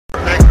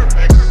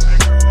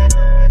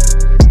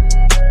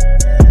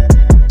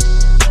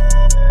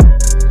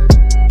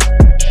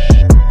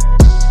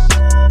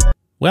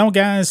Well,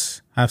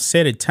 guys, I've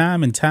said it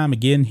time and time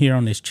again here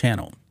on this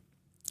channel.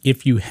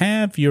 If you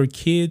have your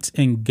kids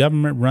in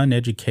government-run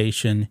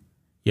education,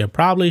 you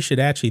probably should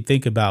actually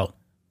think about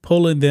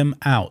pulling them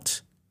out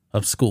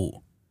of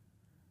school.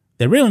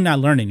 They're really not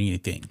learning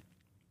anything.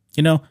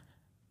 You know,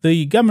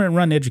 the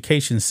government-run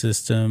education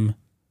system,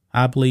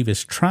 I believe,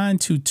 is trying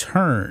to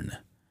turn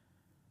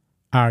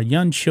our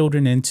young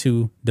children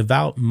into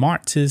devout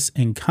Marxists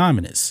and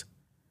communists.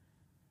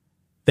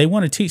 They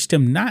want to teach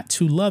them not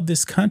to love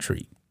this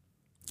country.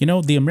 You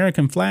know, the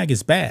American flag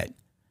is bad,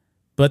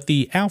 but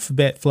the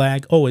alphabet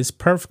flag, is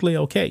perfectly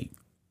okay.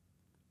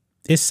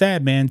 It's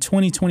sad, man.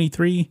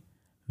 2023,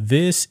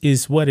 this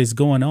is what is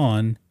going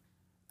on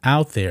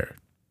out there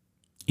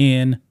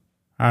in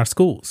our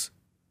schools.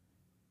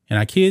 And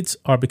our kids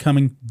are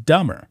becoming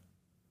dumber.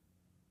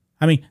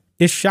 I mean,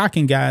 it's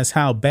shocking, guys,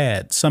 how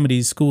bad some of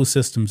these school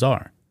systems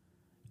are.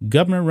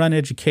 Government-run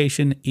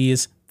education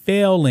is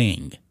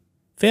failing.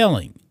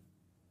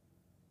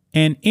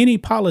 And any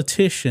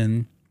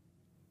politician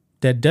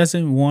that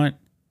doesn't want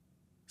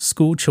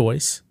school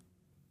choice,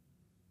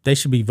 they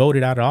should be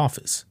voted out of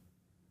office.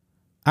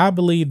 I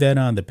believe that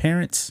the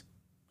parents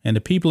and the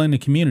people in the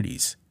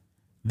communities,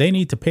 they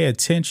need to pay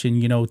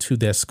attention, to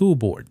their school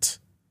boards.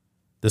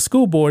 The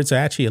school boards are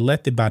actually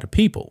elected by the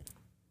people.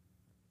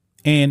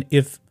 And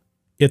if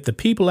the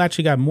people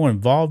actually got more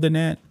involved in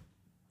that,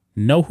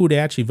 know who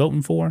they're actually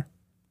voting for,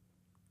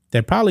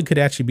 there probably could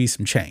actually be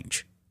some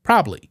change.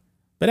 Probably.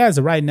 But as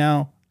of right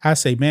now, I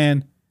say,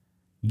 man,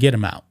 get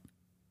them out.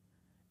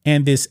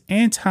 And this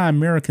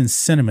anti-American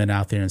sentiment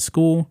out there in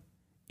school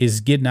is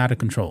getting out of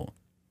control.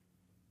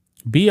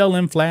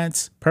 BLM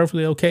flags,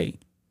 perfectly okay.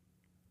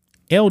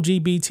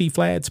 LGBT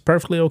flags,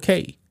 perfectly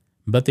okay.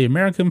 But the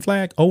American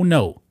flag, oh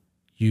no,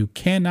 you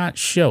cannot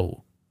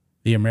show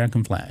the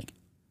American flag.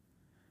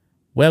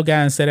 Well,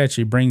 guys, that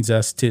actually brings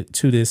us to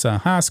this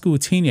high school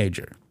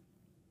teenager.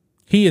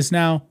 He is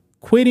now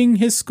quitting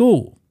his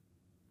school.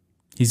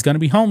 He's going to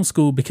be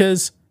homeschooled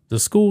because the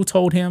school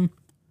told him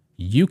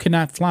you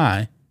cannot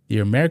fly the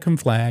American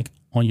flag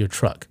on your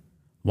truck.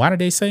 Why did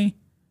they say?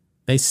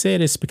 They said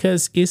it's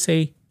because it's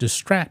a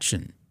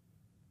distraction.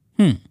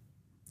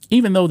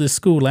 Even though this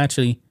school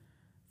actually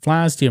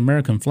flies the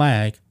American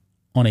flag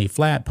on a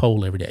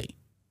flagpole every day.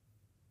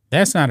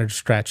 That's not a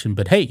distraction,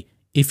 but hey,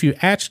 if you're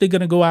actually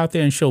going to go out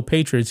there and show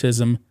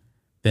patriotism,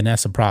 then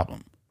that's a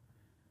problem.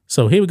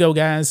 So here we go,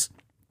 guys.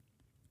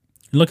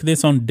 Look at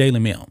this on the Daily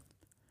Mail.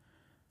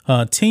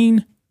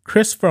 Teen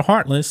Christopher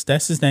Hartless,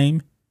 that's his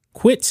name,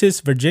 quits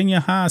his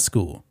Virginia high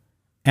school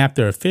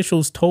after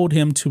officials told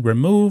him to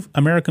remove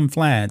American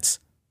flags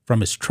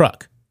from his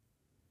truck.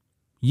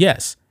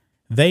 Yes,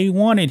 they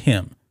wanted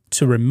him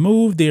to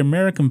remove the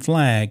American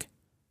flag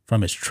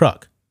from his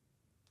truck.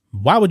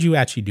 Why would you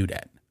actually do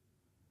that?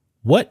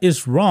 What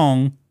is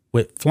wrong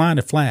with flying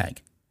a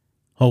flag?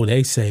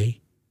 They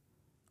say,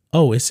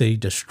 it's a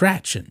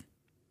distraction.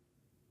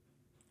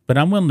 But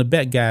I'm willing to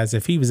bet, guys,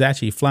 if he was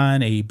actually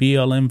flying a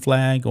BLM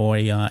flag or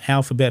a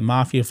Alphabet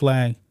Mafia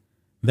flag,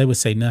 they would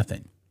say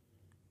nothing.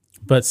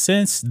 But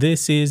since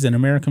this is an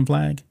American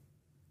flag,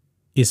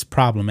 it's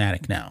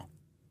problematic now.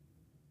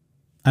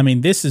 I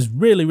mean, this is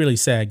really, really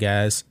sad,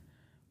 guys.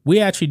 We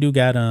actually do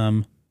got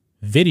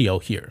video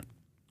here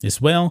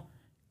as well.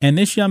 And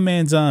this young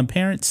man's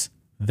parents,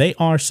 they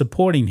are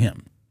supporting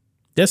him.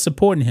 They're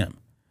supporting him.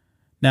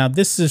 Now,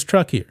 this is his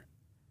truck here.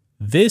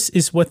 This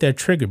is what they're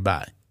triggered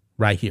by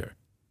right here.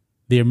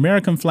 The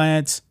American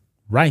flags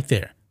right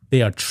there.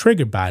 They are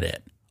triggered by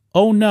that.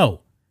 Oh,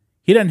 no.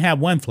 He doesn't have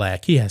one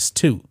flag. He has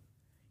two.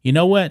 You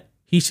know what?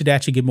 He should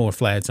actually get more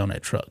flags on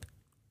that truck.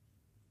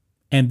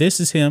 And this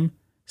is him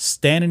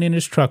standing in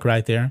his truck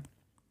right there,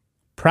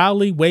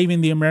 proudly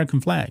waving the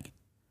American flag.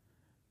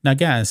 Now,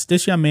 guys,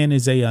 this young man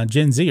is a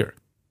Gen Zer.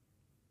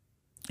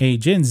 A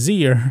Gen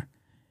Zer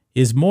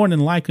is more than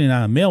likely,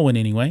 not a male one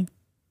anyway,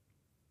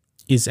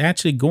 is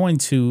actually going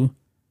to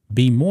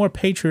be more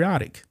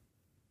patriotic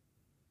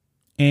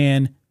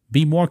and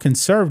be more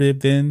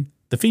conservative than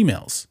the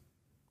females.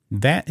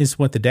 That is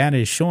what the data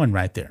is showing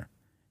right there.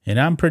 And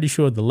I'm pretty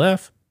sure the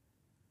left,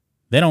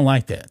 they don't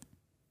like that.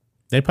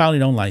 They probably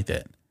don't like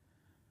that.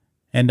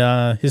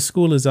 And his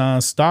school is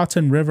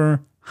Staunton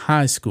River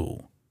High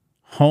School,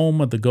 home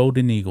of the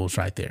Golden Eagles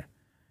right there.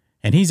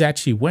 And he's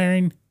actually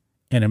wearing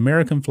an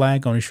American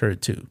flag on his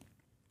shirt too.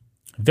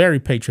 Very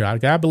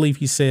patriotic. I believe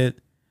he said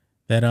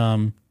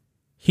that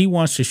he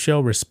wants to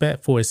show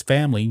respect for his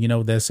family,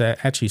 that's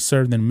actually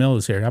served in the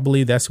military. I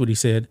believe that's what he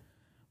said.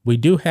 We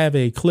do have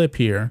a clip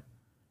here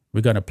we're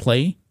going to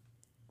play.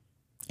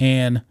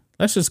 And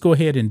let's just go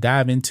ahead and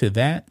dive into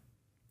that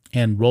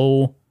and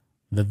roll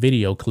the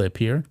video clip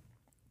here.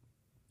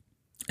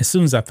 As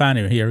soon as I find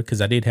it here, because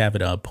I did have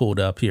it pulled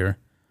up here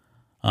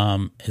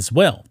as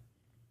well.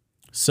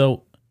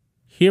 So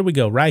here we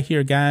go right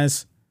here,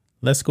 guys.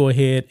 Let's go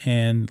ahead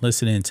and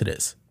listen into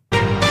this.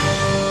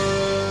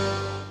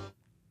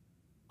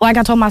 Like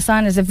I told my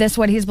son, is if this is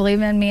what he's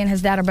believing in, me and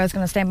his dad are both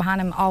going to stand behind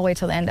him all the way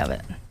till the end of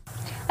it.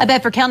 A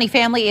Bedford County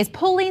family is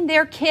pulling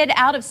their kid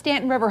out of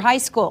Stanton River High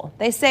School.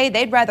 They say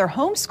they'd rather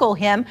homeschool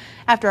him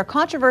after a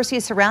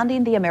controversy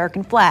surrounding the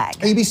American flag.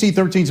 ABC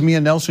 13's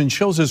Mia Nelson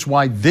shows us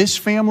why this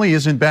family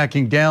isn't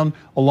backing down,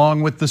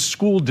 along with the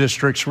school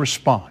district's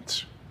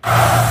response.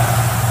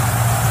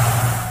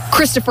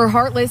 Christopher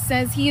Hartless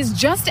says he is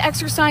just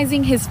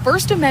exercising his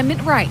First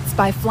Amendment rights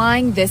by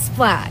flying this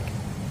flag.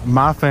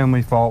 My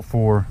family fought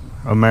for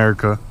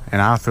America,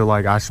 and I feel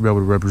like I should be able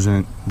to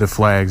represent the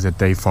flags that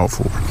they fought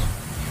for.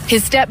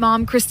 His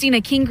stepmom,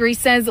 Christina Kingery,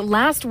 says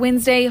last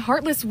Wednesday,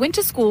 Hartless went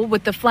to school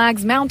with the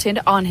flags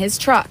mounted on his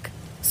truck.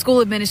 School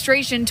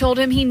administration told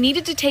him he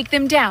needed to take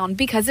them down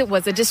because it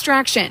was a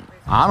distraction.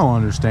 I don't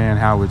understand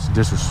how it's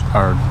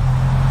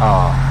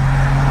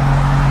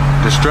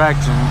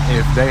distracting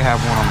if they have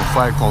one on the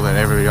flagpole that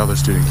every other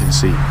student can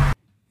see.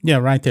 Yeah,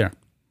 right there.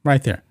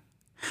 Right there.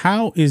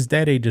 How is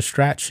that a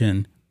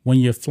distraction when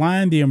you're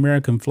flying the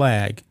American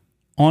flag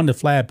on the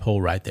flagpole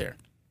right there?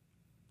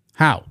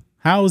 How?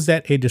 How is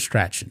that a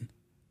distraction?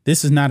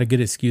 This is not a good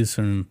excuse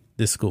from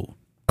this school.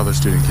 Other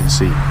student can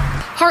see.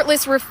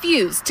 Hartless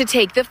refused to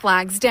take the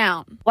flags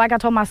down. Like I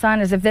told my son,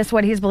 is if this is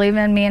what he's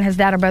believing in, me and his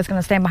dad are both going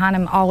to stand behind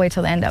him all the way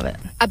till the end of it.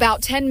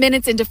 About 10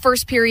 minutes into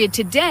first period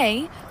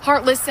today,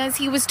 Hartless says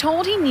he was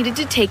told he needed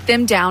to take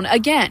them down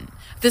again.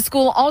 The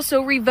school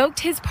also revoked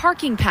his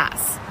parking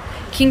pass.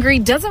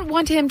 Kingery doesn't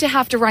want him to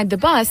have to ride the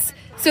bus,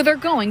 so they're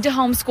going to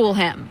homeschool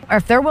him. Or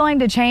if they're willing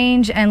to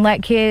change and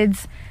let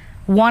kids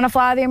want to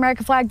fly the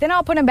American flag, then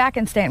I'll put him back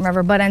in Stanton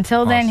River. But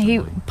until then, he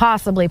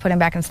possibly put him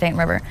back in Stanton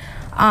River.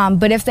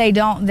 But if they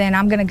don't, then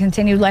I'm going to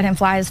continue to let him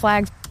fly his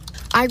flags.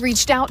 I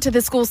reached out to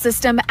the school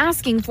system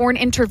asking for an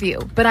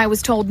interview, but I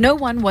was told no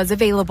one was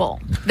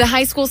available. The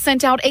high school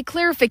sent out a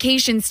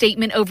clarification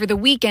statement over the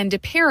weekend to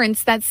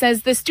parents that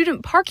says the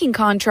student parking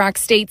contract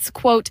states,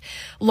 quote,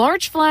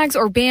 large flags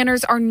or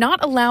banners are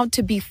not allowed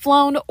to be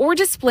flown or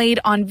displayed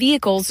on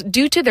vehicles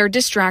due to their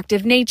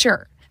distractive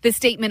nature. The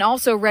statement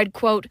also read,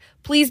 quote,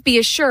 please be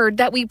assured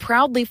that we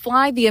proudly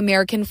fly the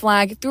American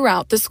flag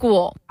throughout the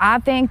school. I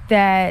think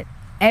that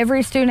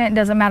every student,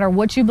 doesn't matter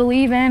what you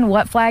believe in,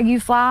 what flag you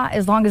fly,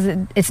 as long as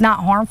it's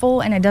not harmful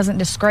and it doesn't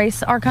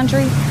disgrace our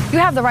country, you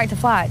have the right to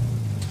fly it.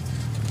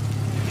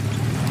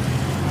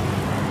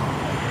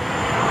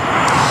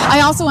 I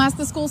also asked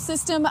the school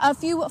system a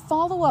few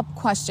follow-up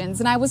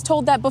questions, and I was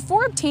told that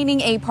before obtaining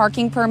a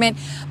parking permit,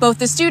 both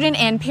the student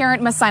and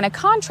parent must sign a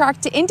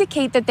contract to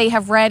indicate that they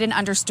have read and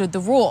understood the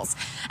rules.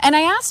 And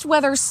I asked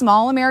whether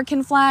small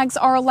American flags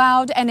are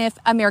allowed and if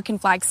American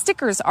flag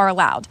stickers are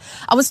allowed.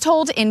 I was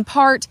told, in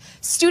part,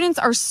 students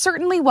are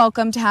certainly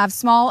welcome to have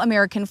small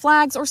American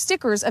flags or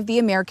stickers of the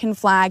American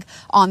flag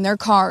on their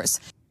cars.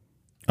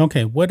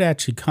 Okay, what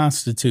actually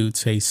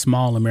constitutes a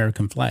small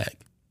American flag?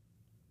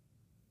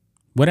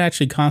 What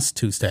actually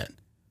constitutes that?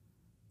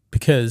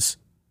 Because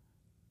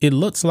it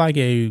looks like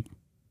a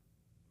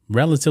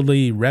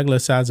relatively regular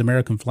size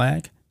American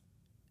flag.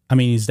 I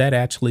mean, is that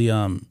actually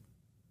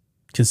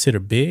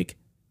considered big?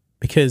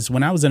 Because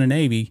when I was in the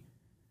Navy,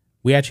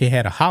 we actually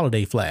had a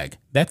holiday flag.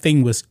 That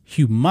thing was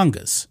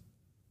humongous.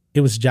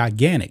 It was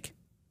gigantic.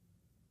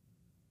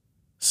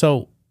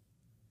 So,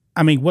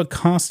 I mean, what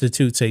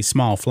constitutes a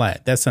small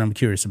flag? That's what I'm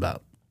curious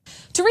about.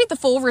 To read the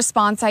full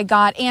response I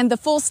got and the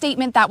full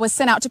statement that was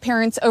sent out to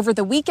parents over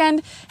the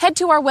weekend, head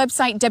to our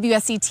website,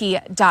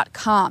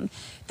 WSET.com.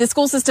 The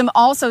school system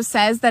also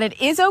says that it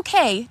is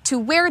okay to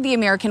wear the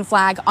American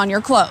flag on your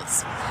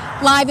clothes.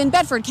 Live in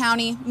Bedford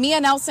County,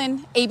 Mia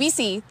Nelson,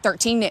 ABC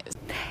 13 News.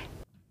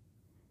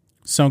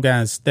 So,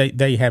 guys,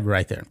 there you have it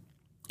right there.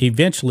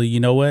 Eventually, you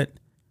know what?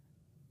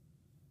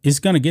 It's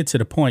going to get to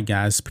the point,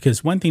 guys,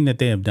 because one thing that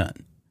they have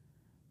done,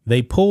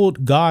 they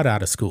pulled God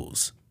out of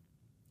schools.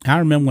 I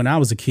remember when I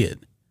was a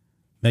kid,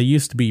 there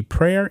used to be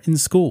prayer in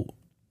school.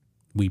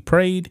 We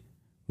prayed.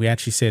 We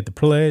actually said the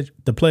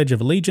Pledge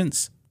of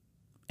Allegiance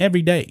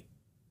every day.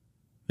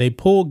 They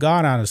pulled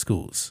God out of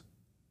schools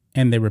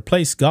and they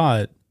replaced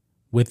God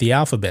with the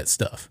alphabet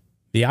stuff,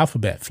 the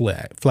alphabet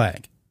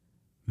flag.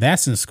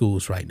 That's in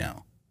schools right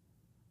now.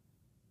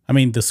 I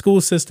mean, the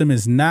school system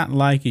is not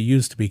like it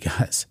used to be,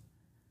 guys.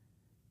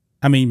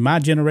 I mean, my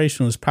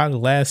generation was probably the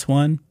last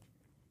one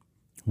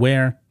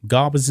where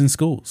God was in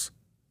schools.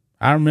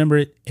 I remember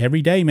it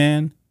every day,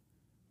 man.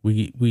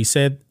 We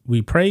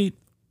prayed,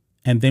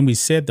 and then we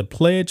said the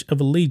Pledge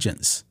of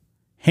Allegiance,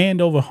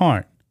 hand over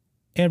heart,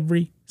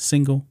 every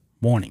single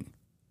morning.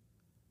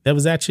 That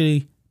was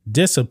actually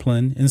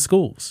discipline in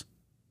schools.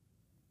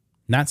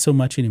 Not so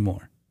much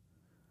anymore.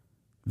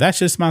 That's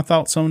just my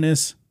thoughts on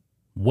this.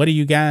 What do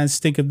you guys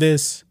think of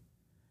this?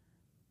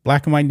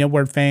 Black and White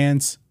Network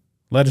fans,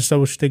 let us know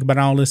what you think about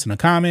all this in the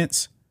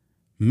comments.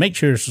 Make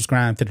sure to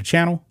subscribe to the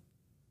channel.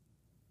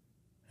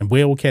 And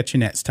we will catch you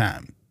next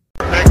time.